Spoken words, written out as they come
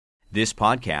This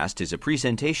podcast is a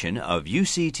presentation of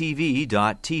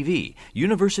UCTV.tv,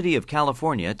 University of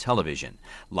California Television.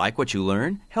 Like what you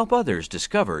learn? Help others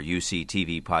discover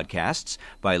UCTV podcasts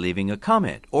by leaving a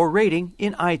comment or rating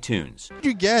in iTunes. How did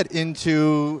you get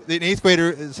into an eighth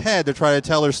grader's head to try to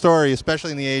tell her story,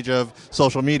 especially in the age of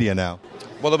social media now?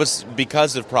 Well, it was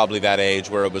because of probably that age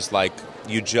where it was like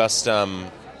you just, if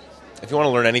you want to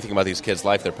learn anything about these kids'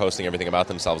 life, they're posting everything about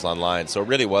themselves online. So it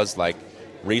really was like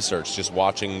research, just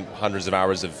watching hundreds of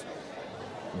hours of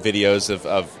videos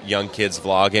of young kids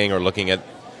vlogging or looking at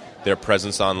their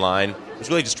presence online. It was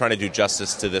really just trying to do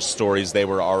justice to the stories they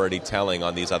were already telling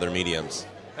on these other mediums.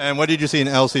 And what did you see in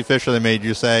Elsie Fisher that made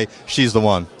you say, she's the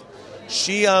one?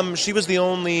 She was the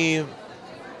only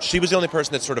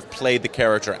person that sort of played the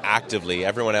character actively.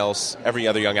 Everyone else, every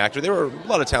other young actor, there were a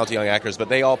lot of talented young actors, but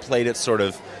they all played it sort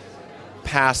of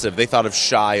passive. They thought of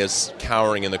Shy as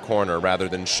cowering in the corner rather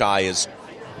than Shy as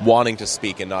wanting to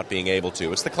speak and not being able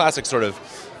to. It's the classic sort of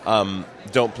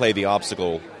don't play the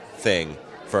obstacle thing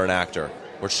for an actor,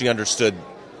 where she understood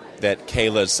that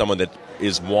Kayla is someone that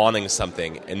is wanting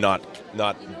something and not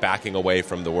backing away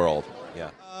from the world. Yeah.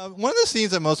 One of the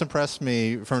scenes that most impressed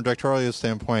me from a directorial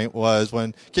standpoint was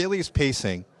when Kaylee is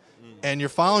pacing and you're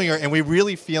following her and we're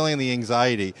really feeling the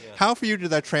anxiety. Yeah. How for you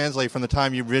did that translate from the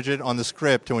time you read it on the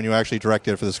script to when you actually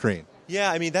directed it for the screen? Yeah,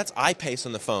 I mean, I pace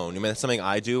on the phone. I mean, that's something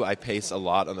I do. I pace a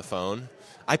lot on the phone.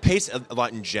 I pace a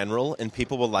lot in general, and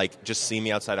people will, like, just see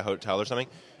me outside a hotel or something,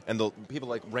 and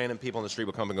random people on the street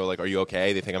will come and go, like, are you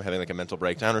okay? They think I'm having, like, a mental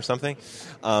breakdown or something.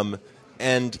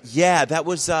 And, yeah, that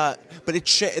was, but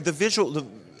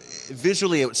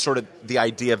visually, it was sort of the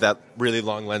idea of that really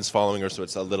long lens following her, so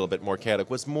it's a little bit more chaotic,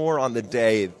 was more on the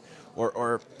day,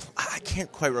 or I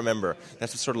can't quite remember.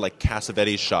 That's sort of like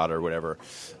Cassavetes' shot or whatever.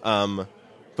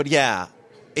 But yeah,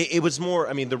 it was more,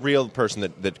 I mean, the real person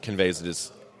that conveys it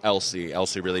is Elsie.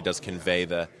 Elsie really does convey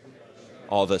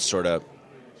all the sort of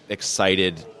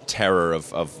excited terror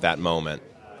of that moment.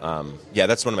 Yeah,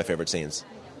 that's one of my favorite scenes.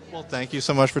 Well, thank you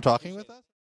so much for talking with us.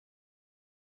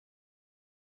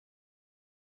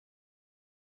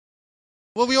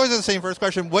 Well, we always have the same first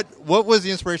question. What was the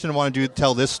inspiration to want to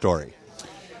tell this story?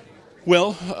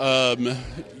 Well,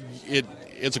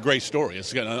 it's a great story.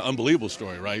 It's got an unbelievable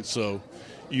story, right? So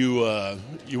you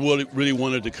really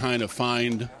wanted to kind of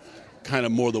find kind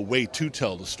of more the way to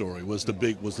tell the story was the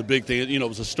big thing. You know, it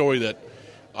was a story that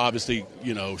obviously,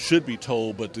 you know, should be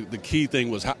told, but the key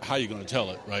thing was how you're going to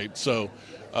tell it, right? So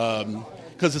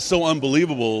because it's so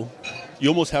unbelievable, you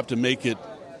almost have to make it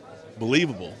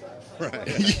believable.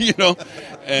 Right. You know,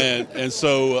 and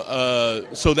so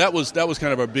that was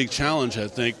kind of our big challenge, I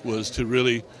think, was to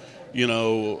really, you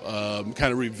know,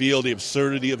 kind of reveal the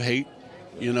absurdity of hate,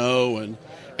 you know, and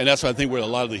that's I think where a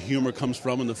lot of the humor comes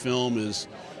from in the film is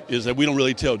that we don't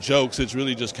really tell jokes. It's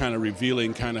really just kind of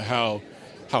revealing kind of how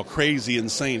crazy,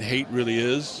 insane hate really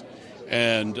is,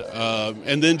 and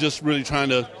then just really trying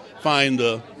to find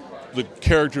the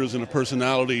characters and the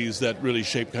personalities that really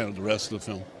shape kind of the rest of the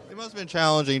film. It must have been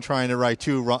challenging trying to write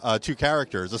two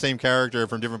characters, the same character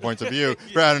from different points of view,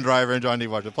 for Adam Driver and John D.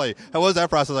 Washington play. How was that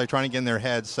process like trying to get in their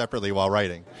heads separately while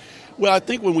writing? Well, I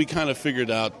think when we kind of figured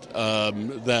out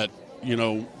that, you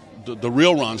know, the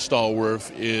real Ron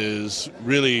Stallworth is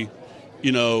really,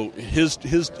 you know, his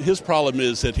problem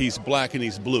is that he's black and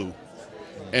he's blue.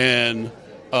 And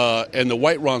the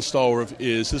white Ron Stallworth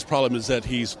his problem is that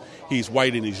he's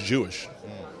white and he's Jewish.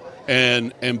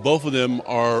 And both of them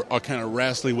are kind of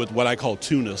wrestling with what I call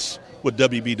two-ness, what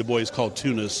W.B. Du Bois called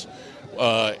two-ness.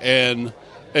 And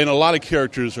a lot of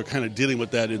characters are kind of dealing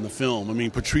with that in the film. I mean,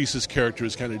 Patrice's character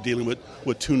is kind of dealing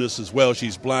with two-ness as well.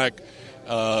 She's black.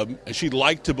 And she'd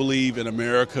like to believe in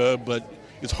America, but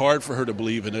it's hard for her to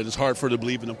believe in it. It's hard for her to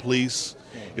believe in the police.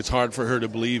 It's hard for her to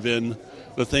believe in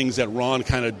the things that Ron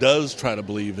kind of does try to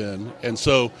believe in. And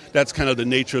so that's kind of the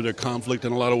nature of their conflict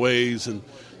in a lot of ways. And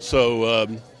so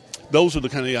those are the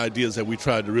kind of the ideas that we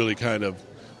tried to really kind of,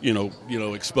 you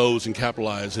know, expose and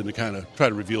capitalize and to kind of try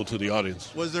to reveal to the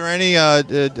audience. Was there any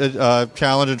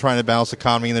challenge in trying to balance the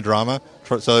comedy and the drama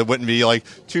so it wouldn't be like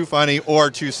too funny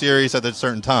or too serious at a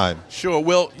certain time? Sure.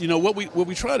 Well, you know, what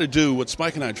we try to do, what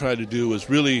Spike and I try to do is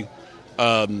really,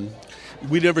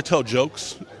 we never tell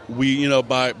jokes. We, you know,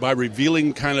 by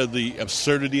revealing kind of the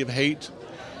absurdity of hate,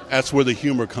 that's where the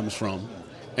humor comes from.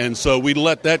 And so we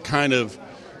let that kind of,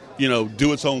 you know,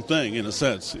 do its own thing in a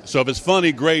sense. So if it's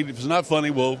funny, great. If it's not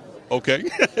funny, well, okay.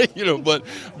 You know, but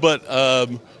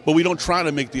we don't try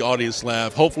to make the audience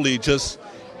laugh. Hopefully, just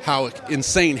how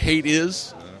insane hate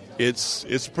is,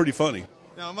 it's pretty funny.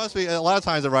 Now, it must be a lot of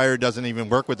times the writer doesn't even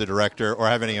work with the director or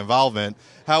have any involvement.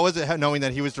 How was it knowing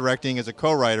that he was directing as a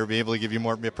co-writer, be able to give you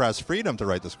more press freedom to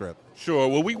write the script? Sure.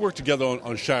 Well, we worked together on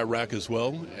Chirac as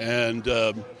well, and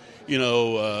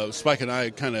Spike and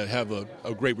I kind of have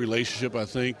a great relationship, I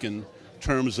think, in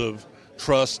terms of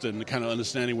trust and kind of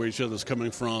understanding where each other's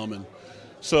coming from, and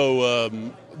so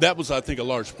that was, I think, a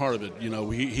large part of it.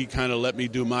 He kind of let me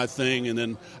do my thing, and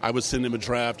then I would send him a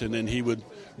draft, and then he would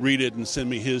read it and send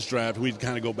me his draft, and we'd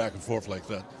kind of go back and forth like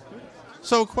that.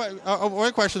 So,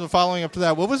 one question following up to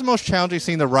that: what was the most challenging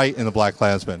scene to write in The Black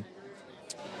Klansman?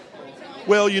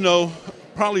 Well,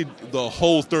 probably the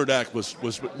whole third act was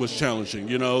challenging.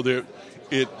 Ron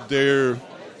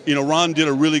did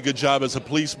a really good job as a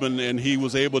policeman, and he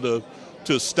was able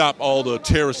to stop all the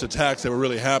terrorist attacks that were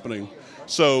really happening.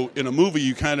 So in a movie,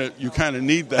 you kind of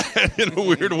need that in a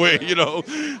weird way,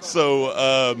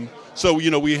 So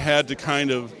we had to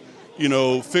kind of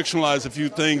fictionalize a few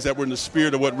things that were in the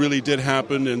spirit of what really did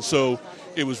happen, and so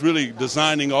it was really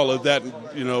designing all of that.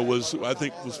 Was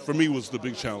for me the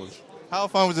big challenge. How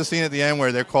fun was the scene at the end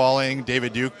where they're calling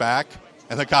David Duke back,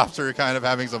 and the cops are kind of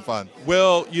having some fun?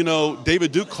 Well,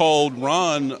 David Duke called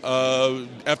Ron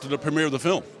after the premiere of the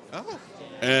film. Oh.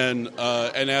 And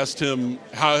asked him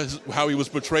how he was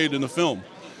portrayed in the film.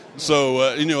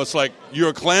 So it's like, you're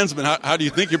a Klansman. How do you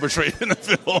think you're portrayed in the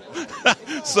film?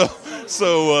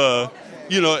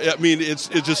 It's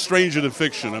just stranger than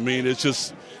fiction. I mean, it's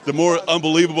just the more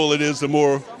unbelievable it is, the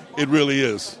more it really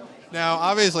is. Now,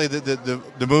 obviously, the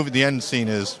movie, the end scene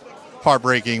is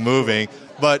heartbreaking, moving.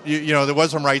 But there was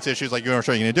some rights issues, like you weren't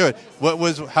sure you're going to do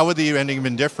it. How would the ending have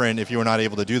been different if you were not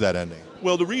able to do that ending?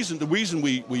 Well, the reason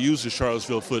we used the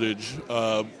Charlottesville footage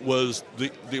was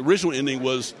the original ending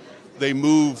was they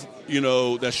move,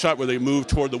 that shot where they move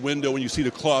toward the window and you see the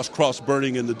cross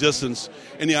burning in the distance.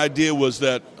 And the idea was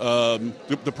that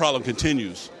the problem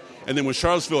continues. And then when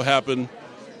Charlottesville happened,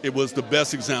 it was the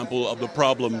best example of the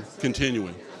problem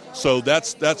continuing. So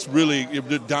that's really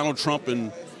Donald Trump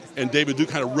and David Duke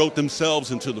kind of wrote themselves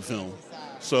into the film.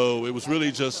 So it was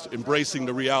really just embracing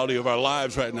the reality of our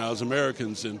lives right now as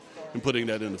Americans and putting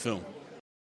that in the film.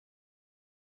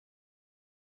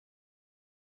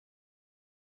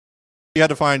 You had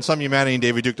to find some humanity in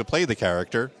David Duke to play the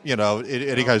character, any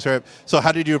kind of script. So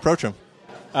how did you approach him?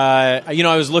 I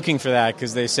was looking for that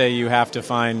because they say you have to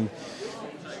find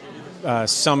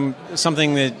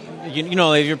something that,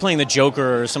 if you're playing the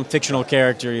Joker or some fictional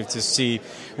character, you have to see,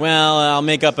 well, I'll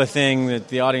make up a thing that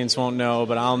the audience won't know,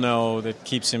 but I'll know that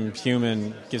keeps him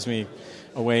human, gives me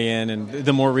a way in. And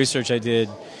the more research I did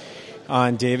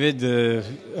on David, the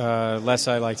less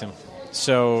I liked him.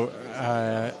 So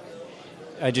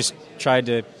I just tried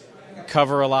to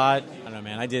cover a lot. I don't know,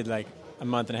 man. I did like a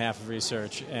month and a half of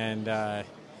research, and it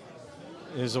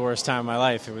was the worst time of my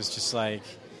life. It was just like,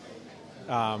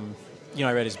 I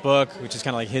read his book, which is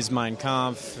kind of like his Mein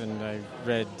Kampf, and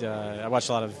I watched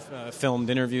a lot of filmed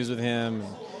interviews with him.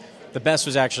 The best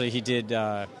was actually he did,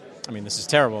 this is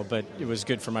terrible, but it was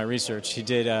good for my research. He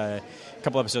did a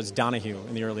couple episodes of Donahue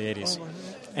in the early 80s.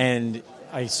 And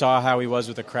I saw how he was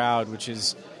with the crowd, which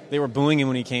is they were booing him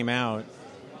when he came out.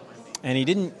 And he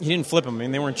didn't flip him. I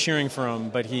mean, they weren't cheering for him,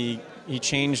 but he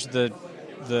changed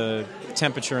the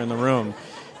temperature in the room.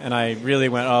 And I really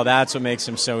went, oh, that's what makes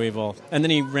him so evil. And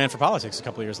then he ran for politics a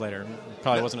couple of years later.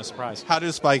 Probably wasn't a surprise. How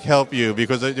did Spike help you?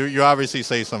 Because you obviously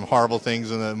say some horrible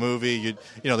things in the movie.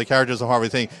 The character's a horrible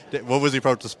thing. What was the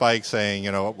approach to Spike saying,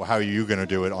 how are you going to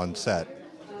do it on set?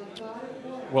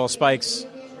 Well, Spike's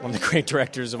one of the great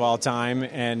directors of all time,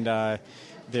 and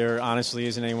there honestly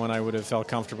isn't anyone I would have felt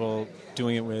comfortable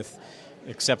doing it with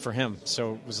except for him.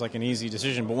 So it was like an easy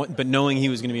decision. But knowing he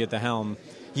was going to be at the helm,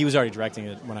 he was already directing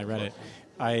it when I read it.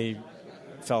 I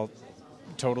felt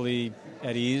totally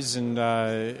at ease, and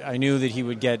I knew that he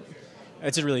would get.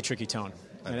 It's a really tricky tone,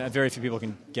 and very few people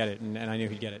can get it, and I knew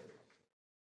he'd get it.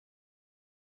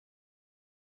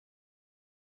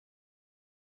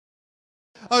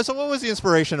 Oh, so what was the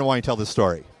inspiration to wanting to tell this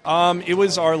story? It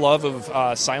was our love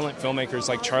of silent filmmakers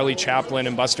like Charlie Chaplin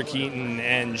and Buster Keaton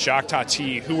and Jacques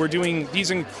Tati, who were doing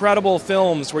these incredible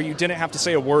films where you didn't have to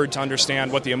say a word to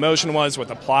understand what the emotion was, what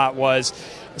the plot was.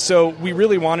 So we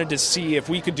really wanted to see if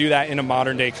we could do that in a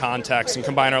modern-day context and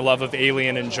combine our love of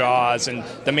Alien and Jaws and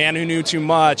The Man Who Knew Too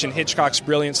Much and Hitchcock's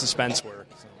brilliant suspense work.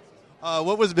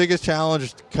 What was the biggest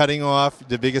challenge cutting off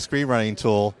the biggest screenwriting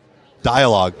tool?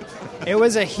 Dialogue. It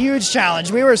was a huge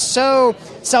challenge. We were so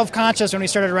self-conscious when we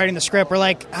started writing the script. We're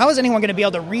like, how is anyone going to be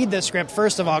able to read this script,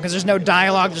 first of all, because there's no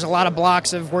dialogue, there's a lot of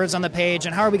blocks of words on the page,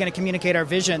 and how are we going to communicate our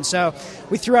vision? So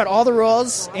we threw out all the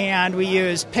rules, and we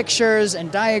used pictures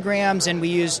and diagrams, and we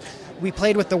used we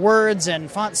played with the words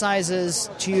and font sizes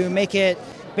to make it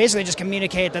basically just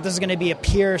communicate that this is going to be a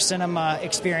pure cinema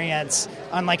experience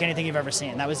unlike anything you've ever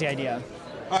seen. That was the idea.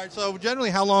 All right, so generally,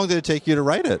 how long did it take you to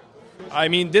write it? I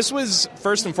mean, this was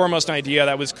first and foremost an idea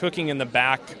that was cooking in the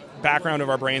background of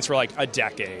our brains for like a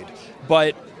decade.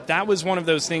 But that was one of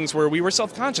those things where we were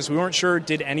self-conscious. We weren't sure,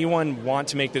 did anyone want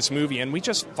to make this movie? And we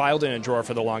just filed it in a drawer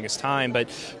for the longest time. But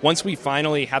once we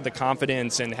finally had the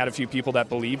confidence and had a few people that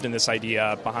believed in this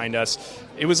idea behind us,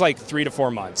 it was like 3 to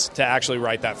 4 months to actually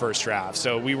write that first draft.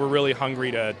 So we were really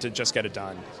hungry to just get it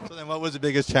done. So then what was the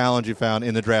biggest challenge you found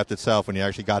in the draft itself when you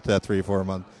actually got to that 3 or 4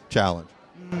 month challenge?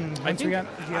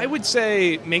 I would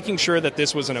say making sure that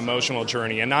this was an emotional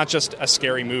journey and not just a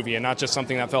scary movie and not just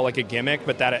something that felt like a gimmick,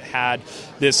 but that it had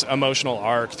this emotional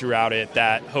arc throughout it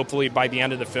that hopefully by the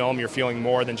end of the film you're feeling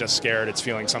more than just scared. It's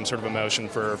feeling some sort of emotion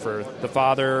for the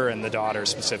father and the daughter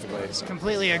specifically. So.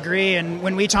 Completely agree. And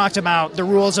when we talked about the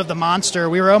rules of the monster,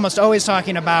 we were almost always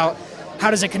talking about how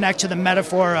does it connect to the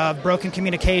metaphor of broken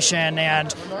communication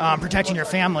and protecting your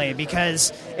family?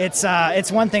 Because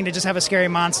it's one thing to just have a scary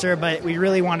monster, but we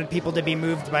really wanted people to be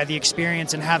moved by the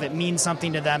experience and have it mean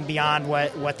something to them beyond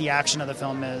what the action of the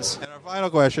film is. And our final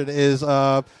question is,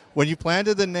 when you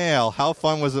planted the nail, how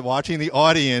fun was it watching the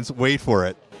audience wait for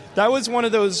it? That was one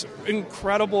of those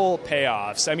incredible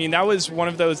payoffs. I mean, that was one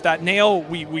of those, that nail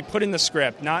we put in the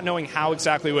script, not knowing how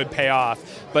exactly it would pay off.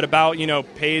 But about,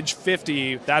 page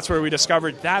 50, that's where we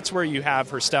discovered that's where you have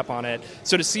her step on it.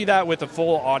 So to see that with a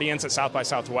full audience at South by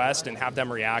Southwest and have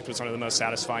them react was one of the most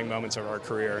satisfying moments of our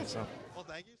career. So. Well,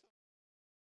 thank you.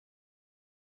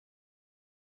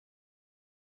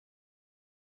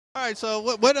 All right,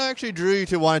 so what actually drew you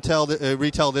to want to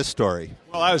retell this story?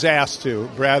 Well, I was asked to.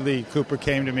 Bradley Cooper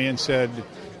came to me and said,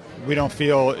 we don't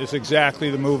feel it's exactly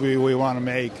the movie we want to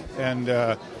make,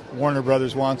 and Warner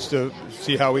Brothers wants to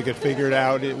see how we could figure it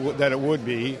out that it would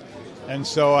be. And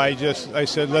so I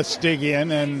said, let's dig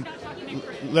in and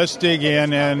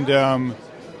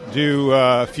do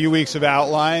a few weeks of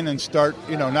outline and start,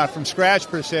 not from scratch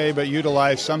per se, but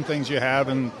utilize some things you have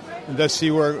and let's see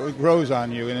where it grows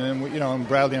on you. And then, and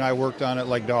Bradley and I worked on it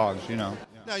like dogs, Now,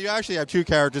 you actually have two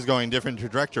characters going different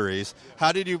trajectories.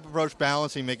 How did you approach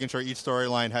balancing, making sure each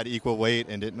storyline had equal weight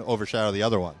and didn't overshadow the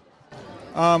other one?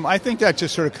 I think that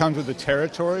just sort of comes with the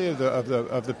territory of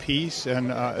the piece,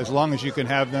 and as long as you can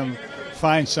have them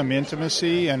find some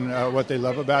intimacy and what they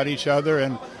love about each other.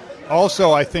 And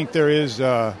also, I think there is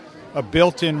a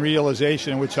built-in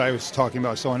realization, which I was talking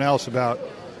about someone else about.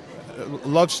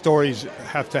 Love stories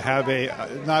have to have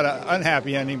not an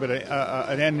unhappy ending, but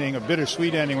an ending, a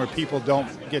bittersweet ending where people don't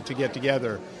get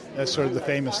together. That's sort of the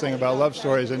famous thing about love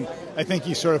stories, and I think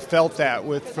you sort of felt that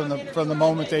from the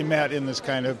moment they met in this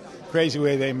kind of crazy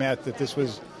way they met, that this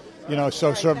was,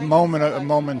 so sort of a moment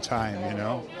in time,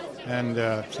 and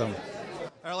so.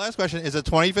 Our last question is the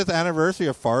 25th anniversary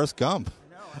of Forrest Gump.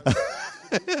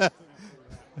 No.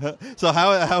 So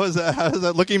how is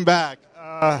that looking back?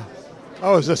 It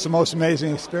was just the most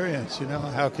amazing experience,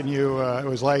 How can you, it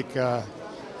was like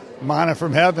manna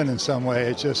from heaven in some way.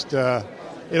 It just,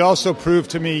 it also proved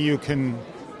to me you can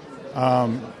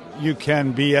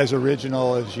be as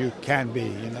original as you can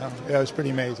be, It was pretty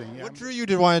amazing. Yeah. What drew you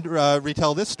to want to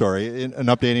retell this story and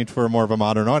updating for more of a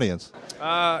modern audience?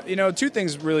 Two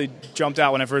things really jumped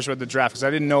out when I first read the draft because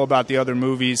I didn't know about the other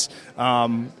movies.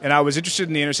 And I was interested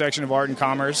in the intersection of art and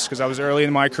commerce because I was early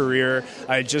in my career.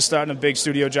 I had just started a big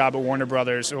studio job at Warner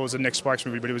Brothers. It was a Nick Sparks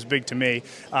movie, but it was big to me.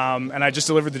 And I just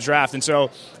delivered the draft. And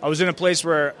so I was in a place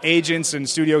where agents and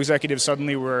studio executives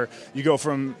suddenly you go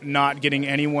from not getting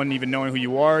anyone even knowing who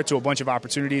you are to a bunch of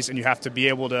opportunities, and you have to be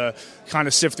able to kind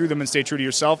of sift through them and stay true to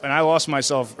yourself. And I lost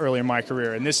myself early in my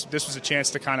career. And this was a chance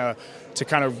to kind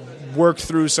of work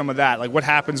through some of that. Like what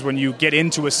happens when you get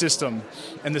into a system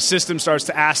and the system starts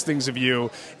to ask things of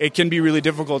you. It can be really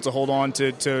difficult to hold on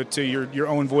to your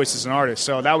own voice as an artist.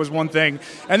 So that was one thing.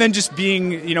 And then just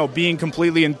being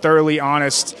completely and thoroughly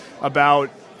honest about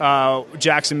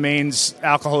Jackson Maine's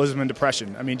alcoholism and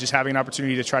depression. I mean, just having an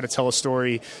opportunity to try to tell a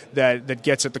story that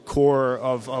gets at the core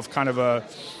of kind of a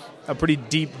pretty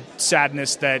deep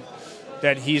sadness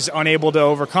that he's unable to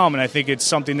overcome. And I think it's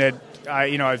something that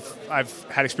I've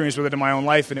had experience with it in my own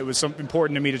life, and it was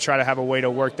important to me to try to have a way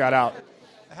to work that out.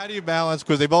 How do you balance,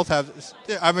 because they both have,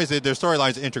 obviously their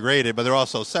storylines are integrated, but they're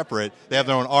also separate. They have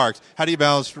their own arcs. How do you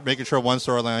balance making sure one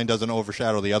storyline doesn't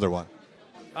overshadow the other one?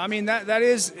 I mean,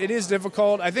 it is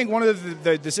difficult. I think one of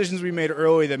the decisions we made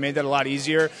early that made that a lot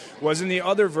easier was in the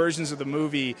other versions of the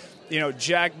movie.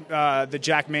 Jack, the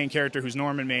Jack main character, who's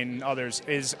Norman Maine and others,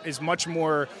 is much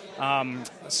more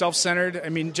self-centered. I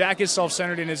mean, Jack is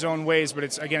self-centered in his own ways, but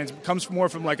it comes more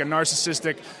from like a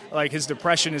narcissistic, like his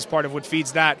depression is part of what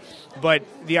feeds that. But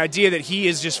the idea that he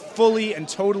is just fully and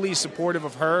totally supportive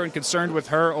of her and concerned with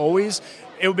her always,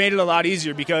 it made it a lot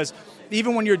easier because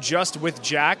even when you're just with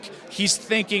Jack, he's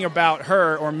thinking about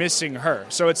her or missing her.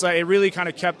 So it's like it really kind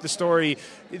of kept the story.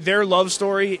 Their love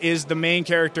story is the main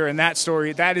character, and that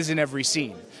story, that is in every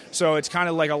scene. So it's kind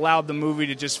of like allowed the movie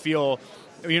to just feel,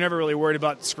 you're never really worried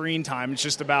about screen time. It's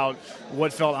just about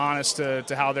what felt honest to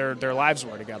how their lives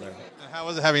were together. How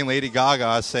was it having Lady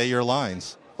Gaga say your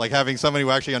lines? Like having somebody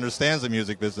who actually understands the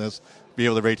music business be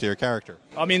able to relate to your character?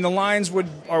 I mean, the lines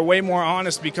are way more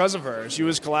honest because of her. She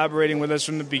was collaborating with us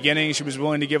from the beginning. She was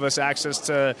willing to give us access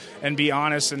to and be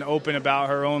honest and open about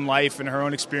her own life and her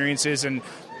own experiences. And,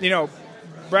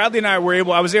 Bradley and I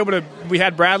we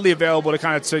had Bradley available to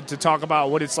kind of to talk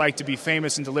about what it's like to be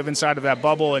famous and to live inside of that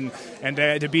bubble and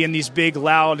to be in these big,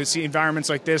 loud, to see environments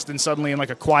like this, then suddenly in like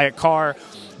a quiet car.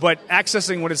 But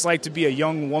accessing what it's like to be a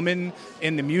young woman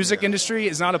in the music industry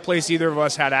is not a place either of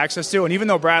us had access to. And even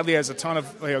though Bradley has a ton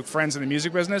of friends in the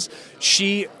music business,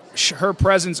 her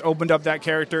presence opened up that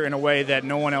character in a way that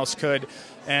no one else could.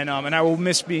 And I will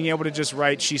miss being able to just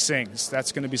write She Sings.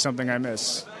 That's going to be something I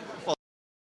miss.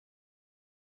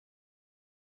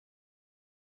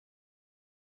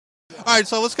 All right,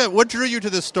 so let's go. What drew you to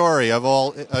this story of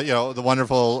all the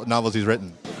wonderful novels he's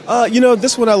written?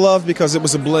 This one I loved because it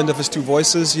was a blend of his two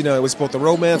voices. It was both a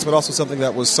romance, but also something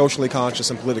that was socially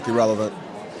conscious and politically relevant.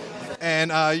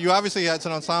 And you obviously had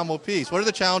an ensemble piece. What are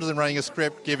the challenges in writing a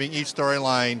script, giving each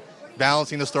storyline,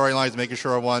 balancing the storylines, making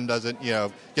sure one doesn't,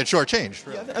 get shortchanged?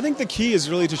 Really? Yeah, I think the key is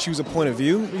really to choose a point of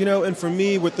view. And for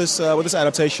me, with this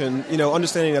adaptation,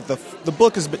 understanding that the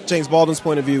book is James Baldwin's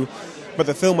point of view, but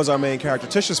the film was our main character,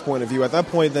 Tisha's point of view. At that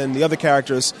point, then the other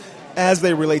characters, as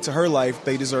they relate to her life,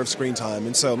 they deserve screen time.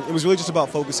 And so it was really just about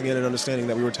focusing in and understanding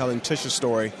that we were telling Tisha's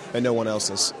story and no one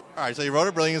else's. All right, so you wrote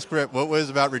a brilliant script. What was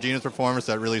about Regina's performance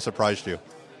that really surprised you?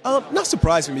 Not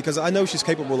surprising because I know she's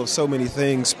capable of so many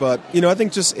things, but I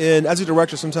think just as a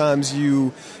director, sometimes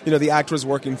the actor is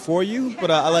working for you, but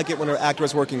I like it when an actor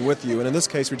is working with you. And in this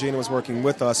case, Regina was working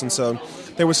with us, and so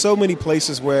there were so many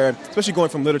places where, especially going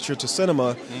from literature to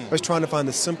cinema, I was trying to find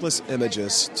the simplest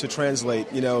images to translate,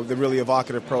 the really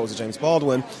evocative prose of James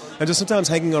Baldwin, and just sometimes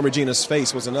hanging on Regina's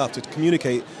face was enough to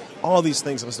communicate all these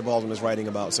things that Mr. Baldwin is writing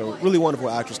about. So really wonderful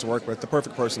actress to work with, the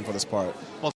perfect person for this part.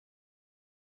 Well,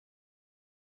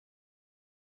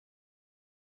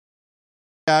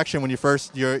 reaction when you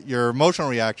first your emotional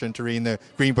reaction to reading the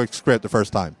Green Book script the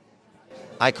first time?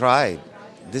 I cried.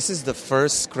 This is the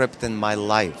first script in my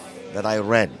life that I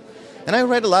read. And I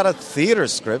read a lot of theater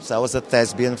scripts. I was a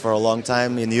thespian for a long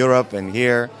time in Europe and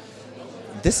here.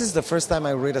 This is the first time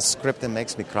I read a script that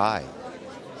makes me cry.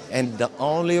 And the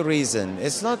only reason,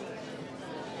 it's not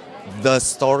the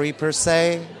story per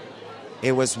se,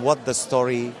 it was what the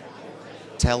story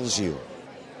tells you.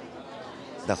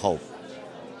 The hope.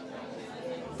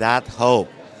 That hope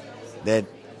that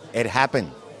it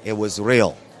happened, it was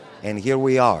real. And here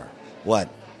we are,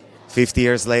 50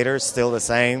 years later, still the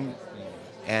same.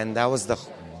 And that was the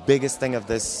biggest thing of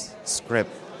this script.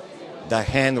 The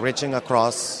hand reaching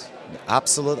across,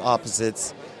 absolute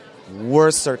opposites,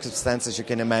 worst circumstances you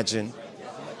can imagine.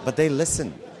 But they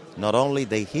listen. Not only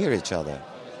they hear each other.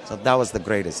 So that was the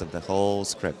greatest of the whole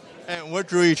script. And what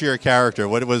drew you to your character?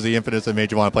 What was the impetus that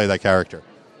made you want to play that character?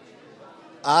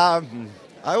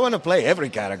 I want to play every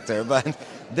character, but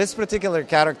this particular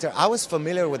character, I was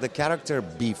familiar with the character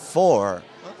before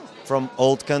from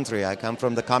Old Country. I come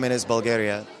from the communist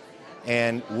Bulgaria,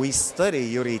 and we study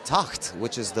Yuri Takht,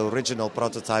 which is the original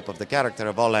prototype of the character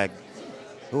of Oleg,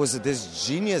 who was this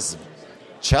genius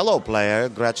cello player,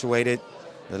 graduated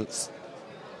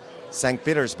St.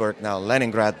 Petersburg, now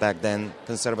Leningrad back then,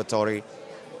 conservatory,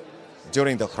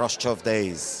 during the Khrushchev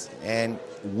days. And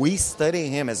we study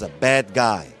him as a bad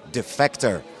guy.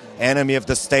 Defector, enemy of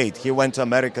the state. He went to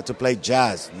America to play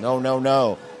jazz.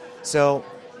 No. So,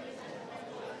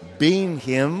 being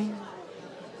him,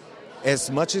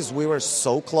 as much as we were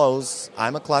so close,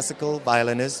 I'm a classical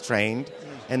violinist trained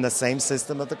in the same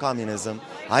system of the communism.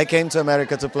 I came to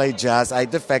America to play jazz. I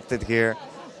defected here.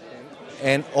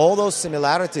 And all those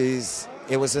similarities,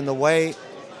 it was in a way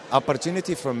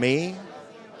opportunity for me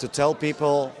to tell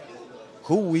people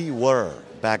who we were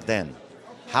back then.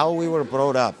 How we were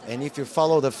brought up. And if you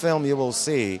follow the film, you will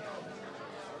see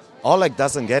Oleg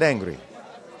doesn't get angry.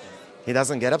 He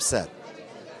doesn't get upset.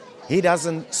 He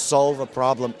doesn't solve a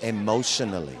problem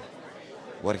emotionally.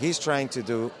 What he's trying to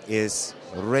do is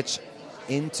reach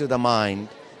into the mind,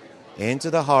 into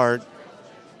the heart,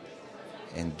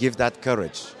 and give that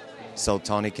courage so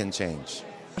Tony can change.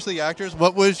 The actors,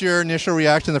 what was your initial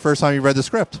reaction the first time you read the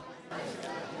script?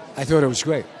 I thought it was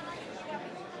great.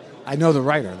 I know the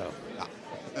writer, though.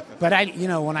 But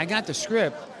when I got the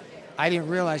script, I didn't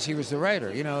realize he was the writer,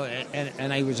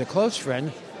 and he was a close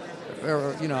friend.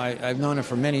 I've known him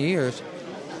for many years,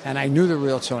 and I knew the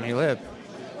real Tony Lip.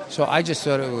 So I just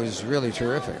thought it was really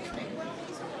terrific.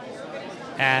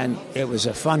 And it was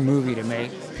a fun movie to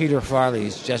make. Peter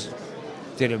Farley's just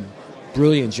did a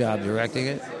brilliant job directing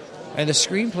it. And the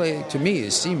screenplay, to me,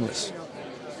 is seamless.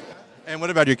 And what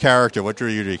about your character? What drew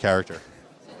you to your character?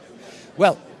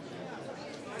 Well,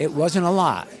 it wasn't a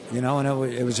lot, and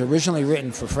it was originally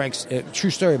written for Frank's true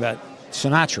story about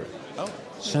Sinatra. Oh.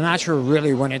 Sinatra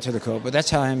really went into the code, but that's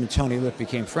how him and Tony Lip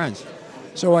became friends.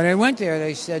 So when I went there,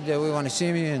 they said, we want to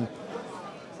see me,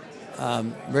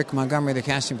 and Rick Montgomery, the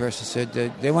casting person, said,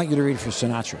 they want you to read for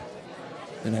Sinatra.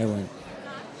 And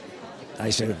I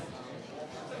said,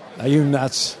 are you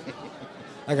nuts?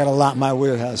 I got a lot in my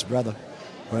wheelhouse, brother,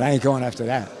 but I ain't going after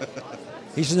that.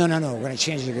 He said, no, we're going to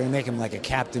change it. We're going to make him like a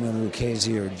captain of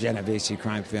Lucchese or Genovese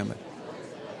crime family.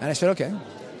 And I said, okay.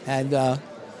 And,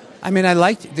 I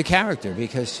liked the character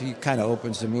because he kind of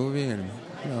opens the movie, and,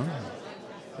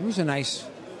 it was a nice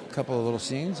couple of little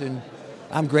scenes, and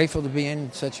I'm grateful to be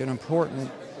in such an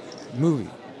important movie,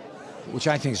 which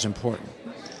I think is important.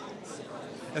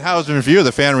 And how has it been for you?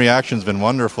 The fan reaction's been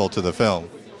wonderful to the film.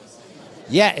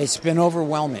 Yeah, it's been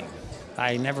overwhelming.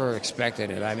 I never expected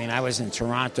it. I was in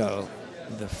Toronto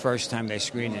the first time they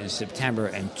screened it in September,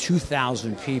 and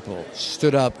 2,000 people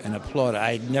stood up and applauded.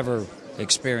 I'd never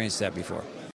experienced that before.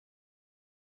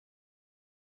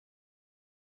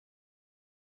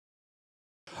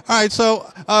 All right, so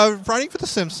writing for The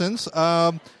Simpsons,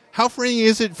 how freeing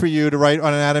is it for you to write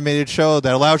on an animated show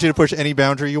that allows you to push any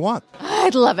boundary you want?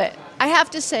 I'd love it. I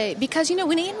have to say, because, in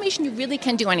animation, you really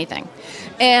can do anything.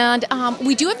 And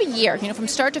we do every year, from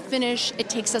start to finish, it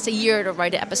takes us a year to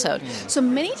write an episode. So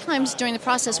many times during the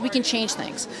process, we can change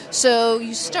things. So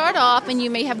you start off and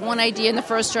you may have one idea in the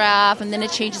first draft, and then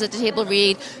it changes at the table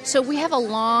read. So we have a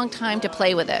long time to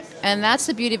play with it. And that's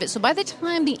the beauty of it. So by the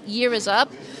time the year is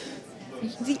up,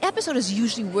 the episode is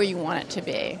usually where you want it to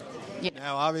be.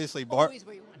 Now, obviously,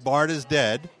 Bart is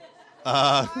dead.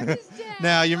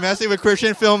 Now, you're messing with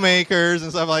Christian filmmakers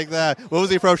and stuff like that. What was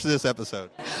the approach to this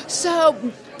episode? So,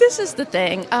 this is the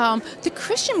thing. The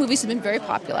Christian movies have been very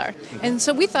popular, and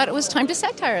so we thought it was time to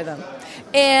satire them.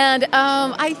 And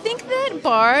I think that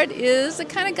Bart is the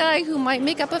kind of guy who might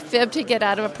make up a fib to get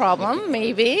out of a problem,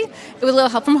 maybe, with a little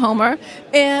help from Homer.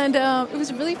 And it was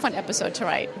a really fun episode to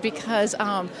write because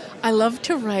I love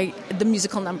to write the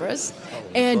musical numbers.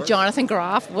 And Jonathan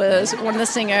Groff was one of the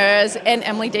singers, and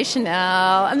Emily Deschanel.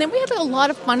 And then we had a lot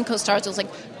of fun co-stars. It was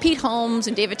like Pete Holmes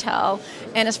and David Tell.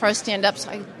 And as far as stand-ups,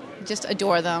 I just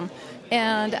adore them.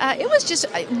 And it was just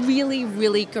a really,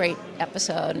 really great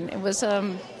episode. And it was,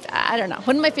 I don't know,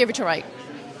 one of my favorite to write.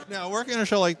 Now, working on a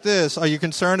show like this, are you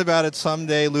concerned about it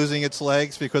someday losing its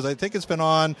legs? Because I think it's been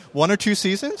on 1 or 2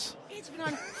 seasons? It's been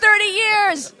on 30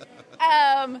 years!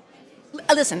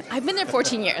 Listen, I've been there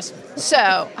 14 years. So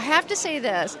I have to say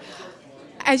this.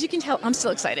 As you can tell, I'm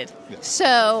still excited. Yeah.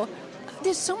 So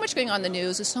there's so much going on in the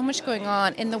news. There's so much going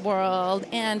on in the world.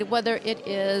 And whether it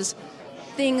is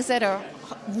things that are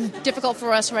difficult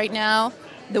for us right now,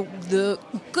 the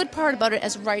good part about it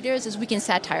as writers is we can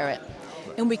satire it.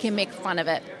 And we can make fun of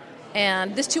it.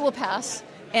 And this too will pass.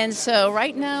 And so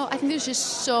right now, I think there's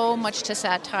just so much to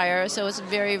satire. So it's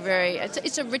very, very,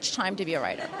 it's a rich time to be a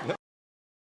writer. Yep.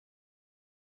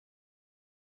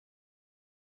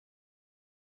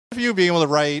 For you being able to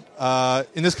write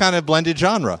in this kind of blended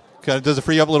genre, does it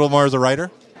free you up a little more as a writer?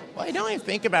 Well, I don't even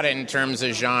think about it in terms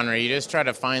of genre. You just try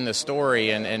to find the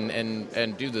story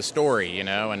and do the story,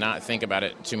 and not think about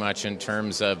it too much in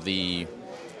terms of the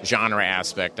genre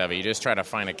aspect of it. You just try to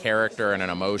find a character and an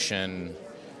emotion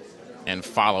and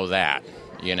follow that,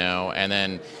 And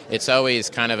then it's always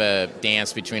kind of a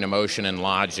dance between emotion and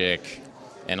logic,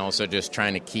 and also just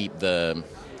trying to keep the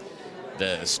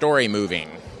story moving.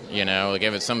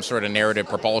 Give it some sort of narrative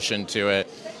propulsion to it.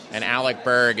 And Alec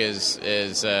Berg is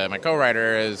my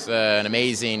co-writer, is an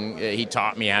amazing. He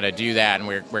taught me how to do that, and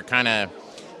we're kind of.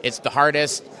 It's the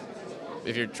hardest.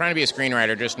 If you're trying to be a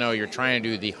screenwriter, just know you're trying to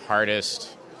do the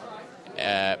hardest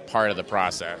part of the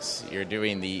process. You're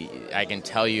doing I can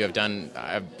tell you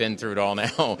I've been through it all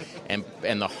now,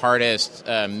 and the hardest,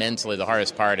 mentally, the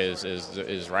hardest part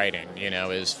is writing,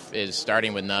 is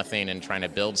starting with nothing and trying to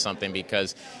build something,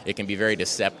 because it can be very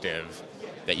deceptive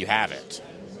that you have it.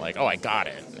 Like, oh, I got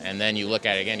it. And then you look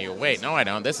at it again, you go, wait, no, I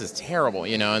don't. This is terrible,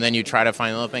 and then you try to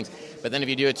find little things. But then if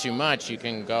you do it too much, you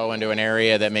can go into an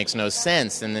area that makes no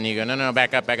sense, and then you go, no,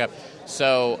 back up.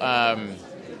 So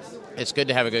it's good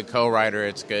to have a good co-writer.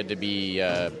 It's good to be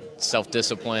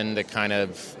self-disciplined, to kind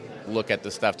of look at the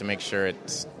stuff to make sure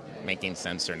it's making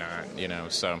sense or not,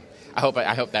 So I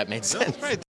hope that made sense.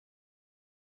 Right.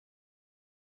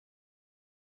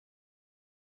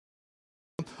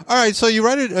 All right, so you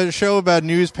write a show about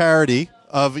news parody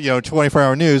of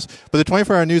 24-hour news, but the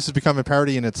 24-hour news has become a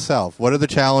parody in itself. What are the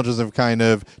challenges of kind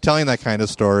of telling that kind of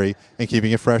story and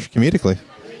keeping it fresh comedically?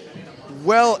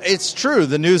 Well, it's true.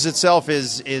 The news itself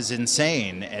is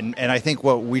insane, and I think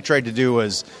what we tried to do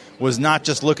was not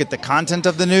just look at the content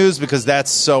of the news, because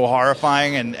that's so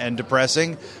horrifying and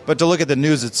depressing, but to look at the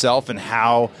news itself and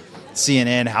how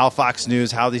CNN, how Fox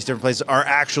News, how these different places are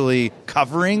actually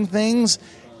covering things.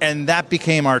 And that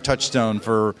became our touchstone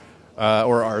or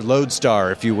our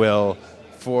lodestar, if you will,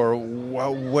 for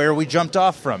where we jumped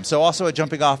off from. So also a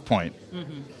jumping off point,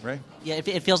 right? Yeah,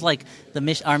 it feels like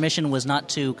our mission was not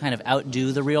to kind of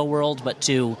outdo the real world, but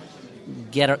to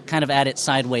get kind of at it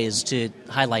sideways, to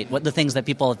highlight the things that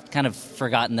people have kind of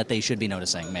forgotten that they should be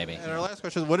noticing, maybe. And our last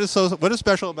question, what is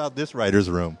special about this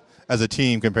writer's room as a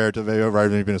team compared to the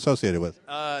writers you've been associated with?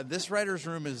 This writer's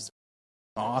room is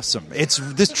awesome. It's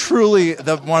truly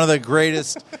one of the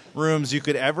greatest rooms you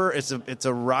could ever. It's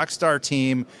a rock star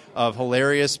team of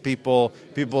hilarious people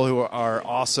who are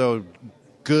also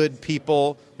good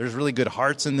people. There's really good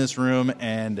hearts in this room,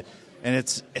 and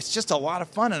it's just a lot of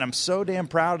fun, and I'm so damn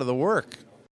proud of the work.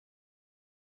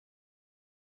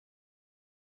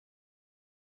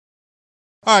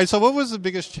 All right, so what was the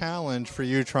biggest challenge for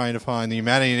you trying to find the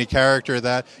humanity in a character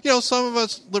that, some of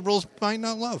us liberals might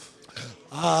not love?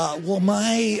 Well,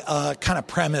 my kind of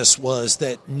premise was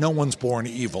that no one's born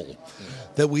evil,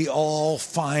 that we all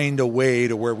find a way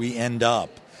to where we end up.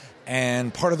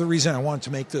 And part of the reason I wanted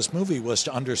to make this movie was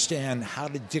to understand, how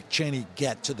did Dick Cheney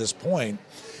get to this point?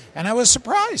 And I was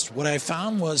surprised. What I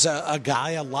found was a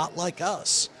guy a lot like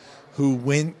us, who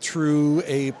went through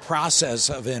a process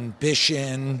of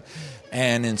ambition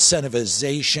and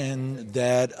incentivization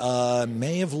that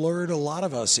may have lured a lot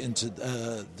of us into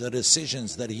the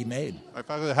decisions that he made.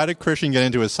 How did Christian get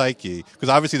into his psyche? Because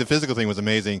obviously the physical thing was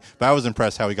amazing, but I was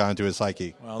impressed how he got into his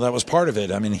psyche. Well, that was part of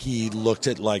it. I mean, he looked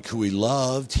at who he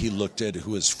loved. He looked at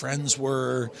who his friends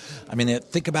were. I mean,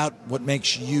 think about what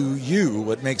makes you,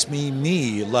 what makes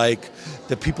me, like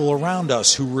the people around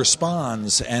us who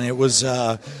responds. And it was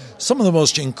some of the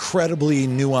most incredibly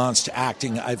nuanced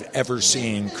acting I've ever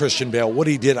seen. Christian Bale, what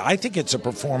he did, I think it's a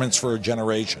performance for a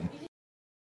generation.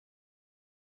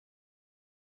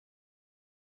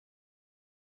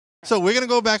 So we're going to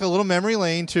go back a little memory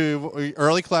lane to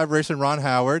early collaboration with Ron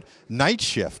Howard, Night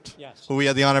Shift, who we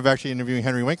had the honor of actually interviewing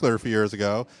Henry Winkler a few years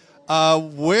ago.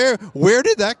 Where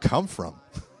did that come from?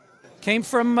 Came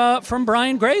from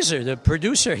Brian Grazer, the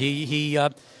producer. He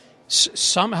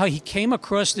somehow he came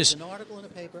across this. An article in the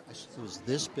paper. It was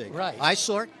this big. Right. I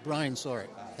saw it. Brian saw it,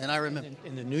 and I remember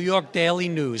in the New York Daily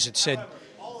News. It said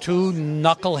 2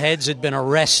 knuckleheads had been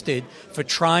arrested for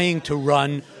trying to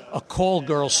run a call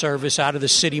girl service out of the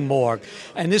city morgue,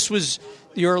 and this was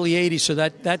the early '80s. So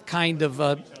that kind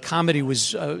of comedy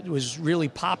was really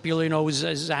popular. It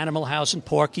was Animal House and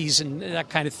Porky's and that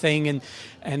kind of thing.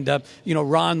 And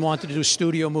Ron wanted to do a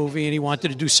studio movie, and he wanted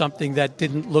to do something that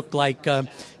didn't look like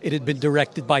it had been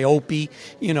directed by Opie,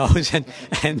 so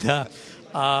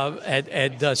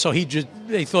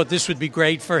they thought this would be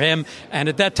great for him. And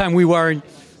at that time, we weren't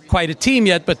quite a team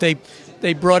yet, but they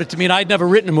brought it to me, and I'd never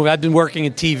written a movie. I'd been working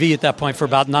in TV at that point for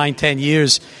about 9-10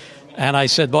 years, and I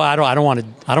said, "Well, I don't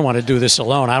want to do this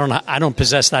alone. I don't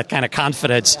possess that kind of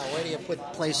confidence." Yeah, where do you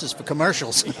put places for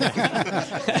commercials?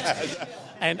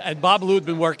 And Bob Lou had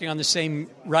been working on the same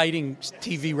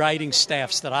TV writing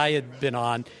staffs that I had been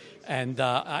on, and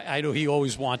I knew he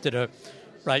always wanted to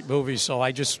write movies, so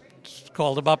I just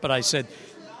called him up and I said,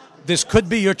 "This could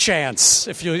be your chance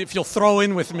if you'll throw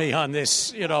in with me on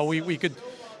this. We could.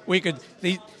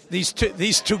 These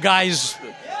two guys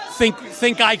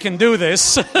think I can do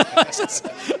this.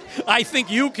 I think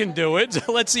you can do it.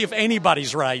 Let's see if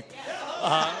anybody's right."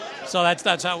 So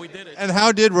that's how we did it. And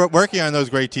how did working on those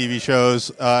great TV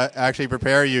shows actually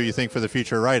prepare you think, for the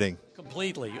future writing?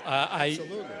 Completely.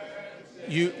 Absolutely.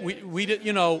 We did.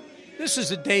 This is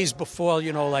the days before.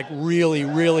 Like really,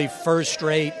 really first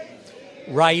rate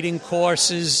writing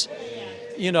courses.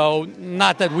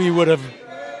 Not that we would have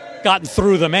gotten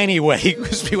through them anyway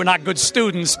because we were not good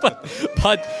students, but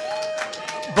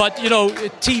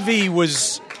TV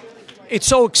was, it's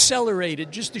so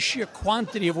accelerated, just the sheer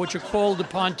quantity of what you're called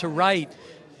upon to write.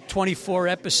 24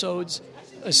 episodes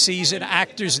a season,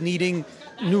 actors needing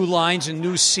new lines and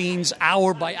new scenes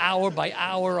hour by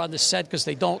hour on the set because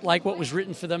they don't like what was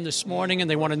written for them this morning and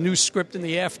they want a new script in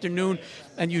the afternoon,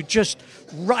 and you just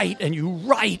write and you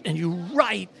write and you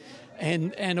write.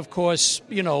 And of course,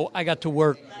 I got to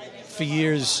work for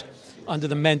years under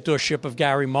the mentorship of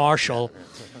Gary Marshall.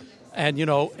 And,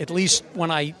 at least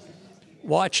when I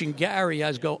watching Gary,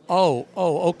 I go, oh,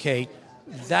 okay,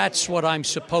 that's what I'm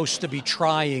supposed to be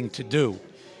trying to do.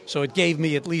 So it gave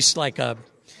me at least like a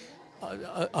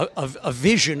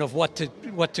vision of what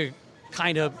to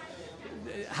kind of,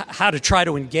 how to try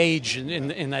to engage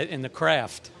in the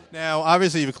craft. Now,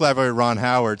 obviously, you've collaborated with Ron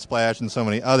Howard, Splash, and so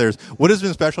many others. What has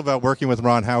been special about working with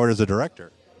Ron Howard as a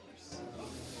director?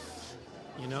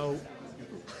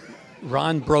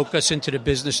 Ron broke us into the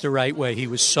business the right way. He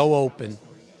was so open.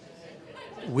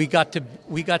 We got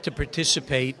to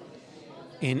participate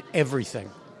in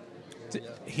everything.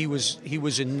 He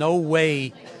was in no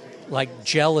way like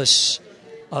jealous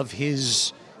of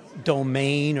his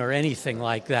domain or anything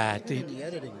like that. Even in the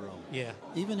editing room. Yeah.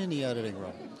 Even in the editing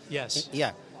room. Yes.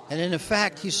 Yeah. And in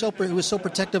fact, he was so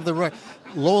protective of the right.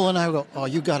 Lowell and I go, oh,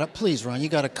 you got to, please, Ron, you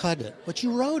got to cut it. But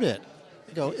you wrote it.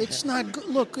 You go, it's not good.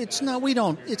 Look, it's not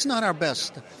our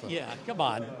best. Yeah, come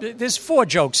on. There's 4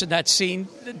 jokes in that scene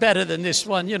better than this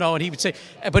one, and he would say,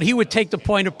 but he would take the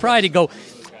point of pride. He'd go,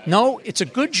 no, it's a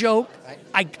good joke.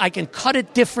 I can cut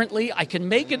it differently. I can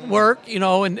make it work,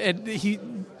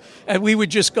 and we would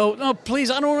just go, no,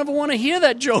 please, I don't ever want to hear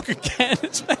that joke again.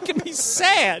 It's making me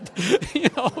sad,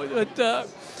 But,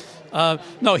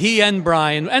 no, he and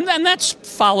Brian, and that's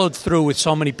followed through with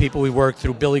so many people we worked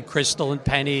through, Billy Crystal and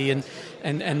Penny and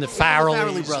the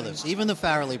Farrelly brothers. Even the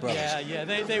Farrelly brothers. Yeah,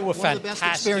 they were fantastic. One of the best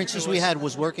experiences we had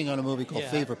was working on a movie called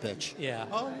Fever Pitch. Yeah,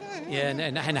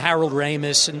 and Harold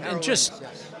Ramis, and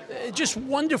just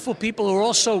wonderful people who are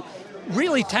also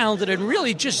really talented and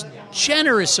really just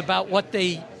generous about what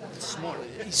they... Smart.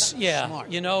 Yeah,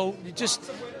 Smart. just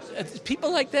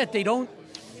people like that, they don't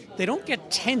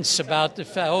get tense about the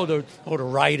fact, the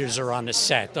writers are on the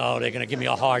set. Oh, they're going to give me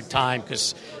a hard time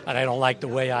because I don't like the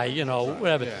way I,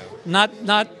 whatever.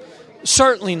 Yeah.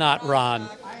 Certainly not Ron.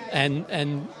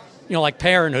 And like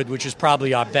Parenthood, which is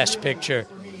probably our best picture,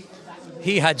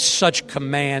 he had such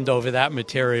command over that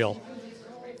material.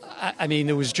 I mean,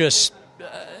 it was just,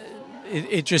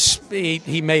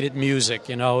 he made it music,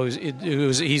 it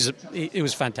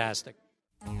was fantastic.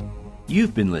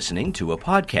 You've been listening to a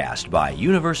podcast by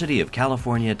University of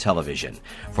California Television.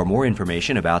 For more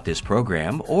information about this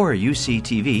program or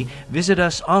UCTV, visit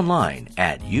us online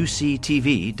at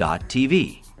uctv.tv.